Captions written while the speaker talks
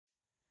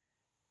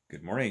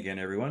Good morning again,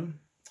 everyone.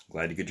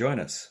 Glad you could join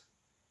us.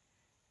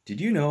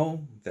 Did you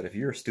know that if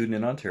you're a student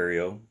in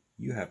Ontario,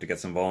 you have to get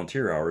some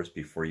volunteer hours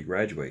before you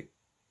graduate?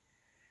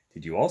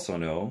 Did you also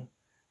know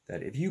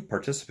that if you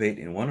participate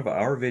in one of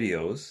our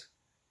videos,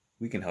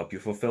 we can help you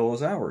fulfill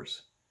those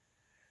hours?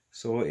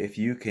 So if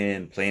you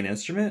can play an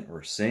instrument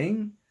or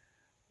sing,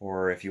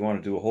 or if you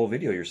want to do a whole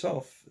video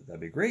yourself, that'd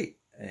be great.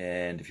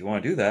 And if you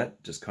want to do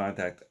that, just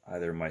contact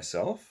either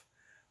myself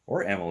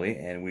or Emily,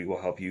 and we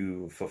will help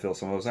you fulfill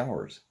some of those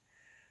hours.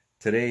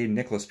 Today,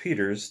 Nicholas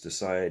Peters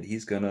decided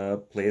he's going to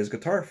play his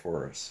guitar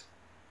for us.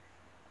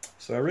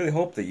 So I really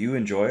hope that you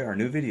enjoy our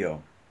new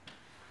video.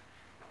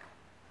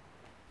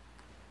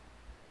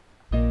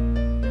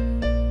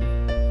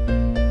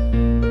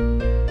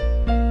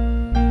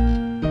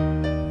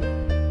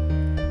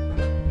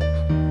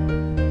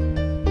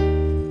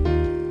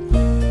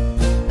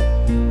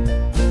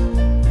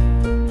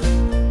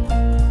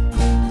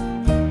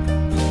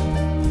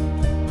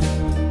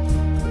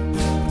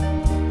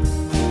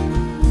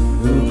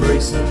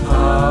 The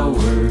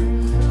power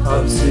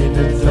of sin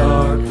and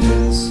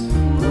darkness,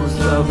 whose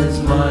love is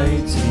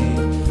mighty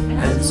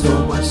and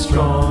so much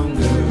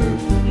stronger,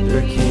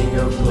 the King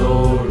of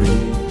glory,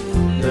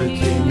 the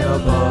King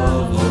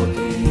above all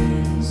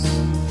kings,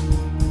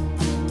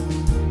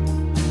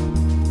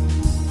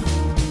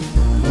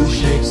 who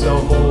shakes the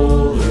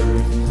whole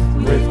earth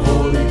with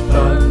holy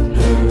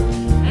thunder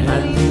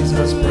and leaves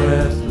us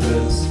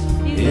breathless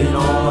in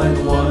awe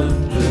and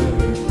wonder,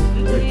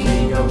 the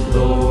King of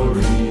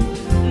glory,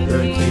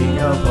 the King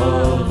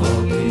above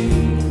all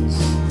kings.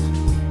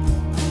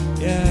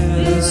 Yeah,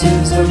 this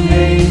is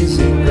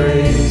amazing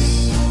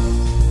grace.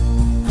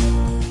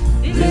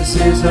 This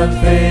is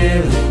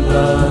unfailing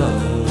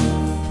love,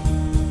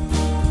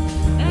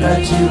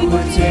 that you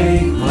would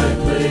take my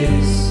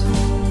place,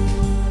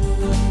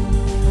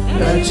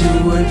 that you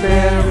would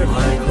bear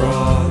my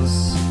cross.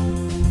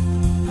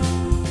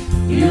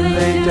 You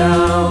laid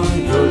down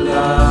your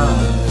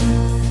life,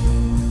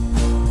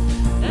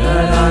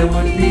 that I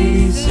would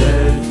be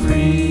set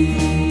free.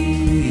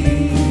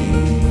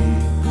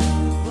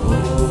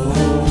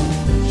 Oh,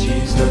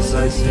 Jesus,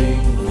 I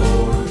sing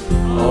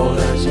for all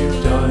that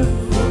you've done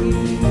for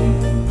me.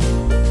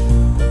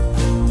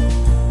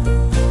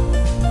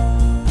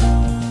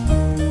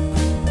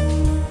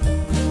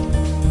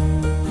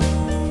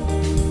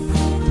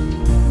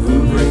 Who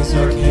brings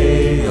our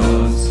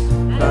chaos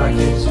back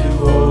into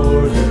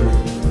order,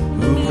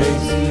 who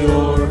makes the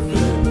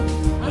orphan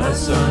a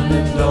son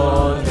and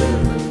daughter,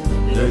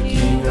 the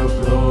King of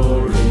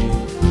glory,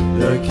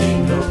 the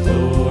King of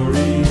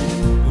glory,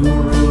 who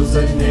rules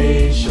the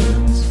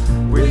nations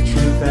with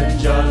truth and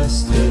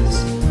justice,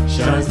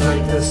 shines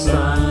like the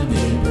sun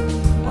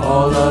in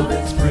all of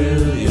its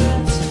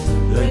brilliance,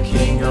 the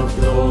King of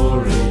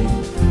glory,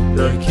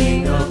 the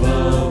King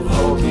above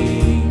all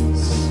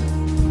kings.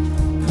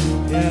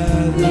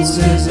 Yeah, this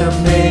is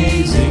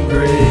amazing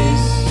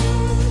grace.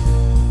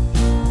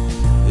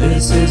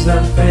 This is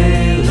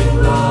unfailing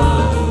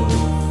love,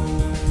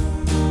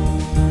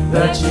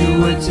 that you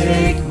would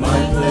take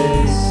my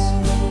place,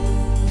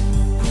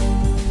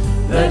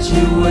 that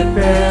you would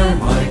bear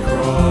my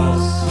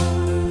cross.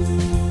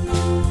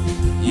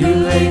 You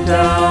laid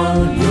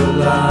down your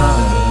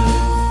life,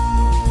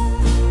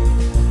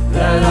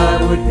 that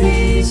I would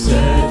be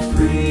set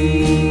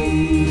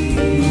free.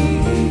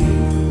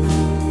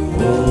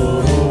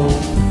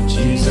 Oh,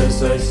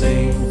 Jesus, I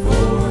sing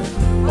for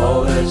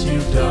all that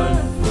you've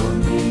done for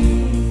me.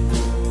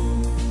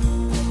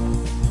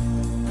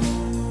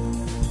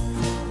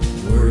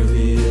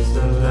 Worthy is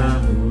the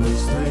Lamb who was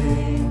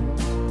slain,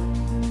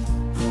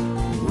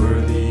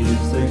 worthy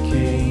is the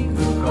King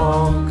who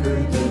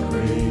conquered the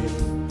grave,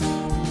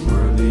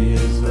 worthy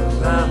is the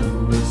Lamb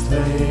who was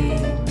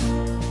slain,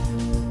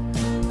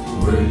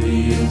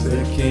 worthy is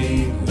the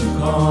King who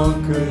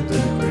conquered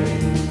the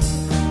grave,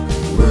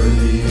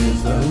 worthy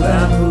is the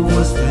Lamb who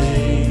was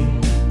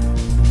slain,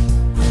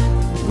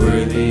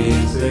 worthy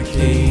is the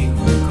King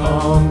who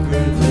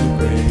conquered the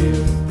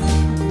grave,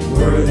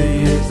 worthy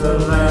is the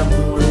Lamb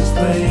who was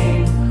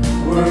slain,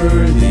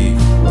 worthy,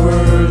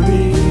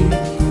 worthy.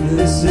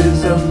 This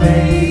is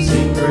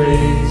amazing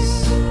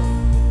grace.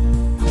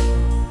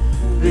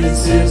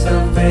 This is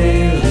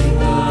unfailing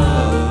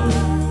love,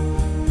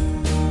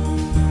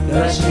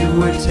 that you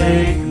would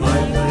take my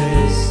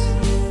place,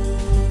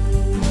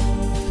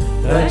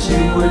 that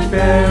you would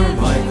bear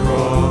my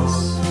cross.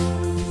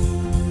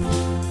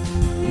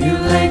 You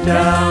laid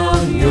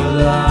down your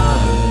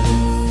life,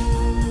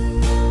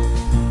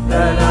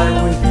 that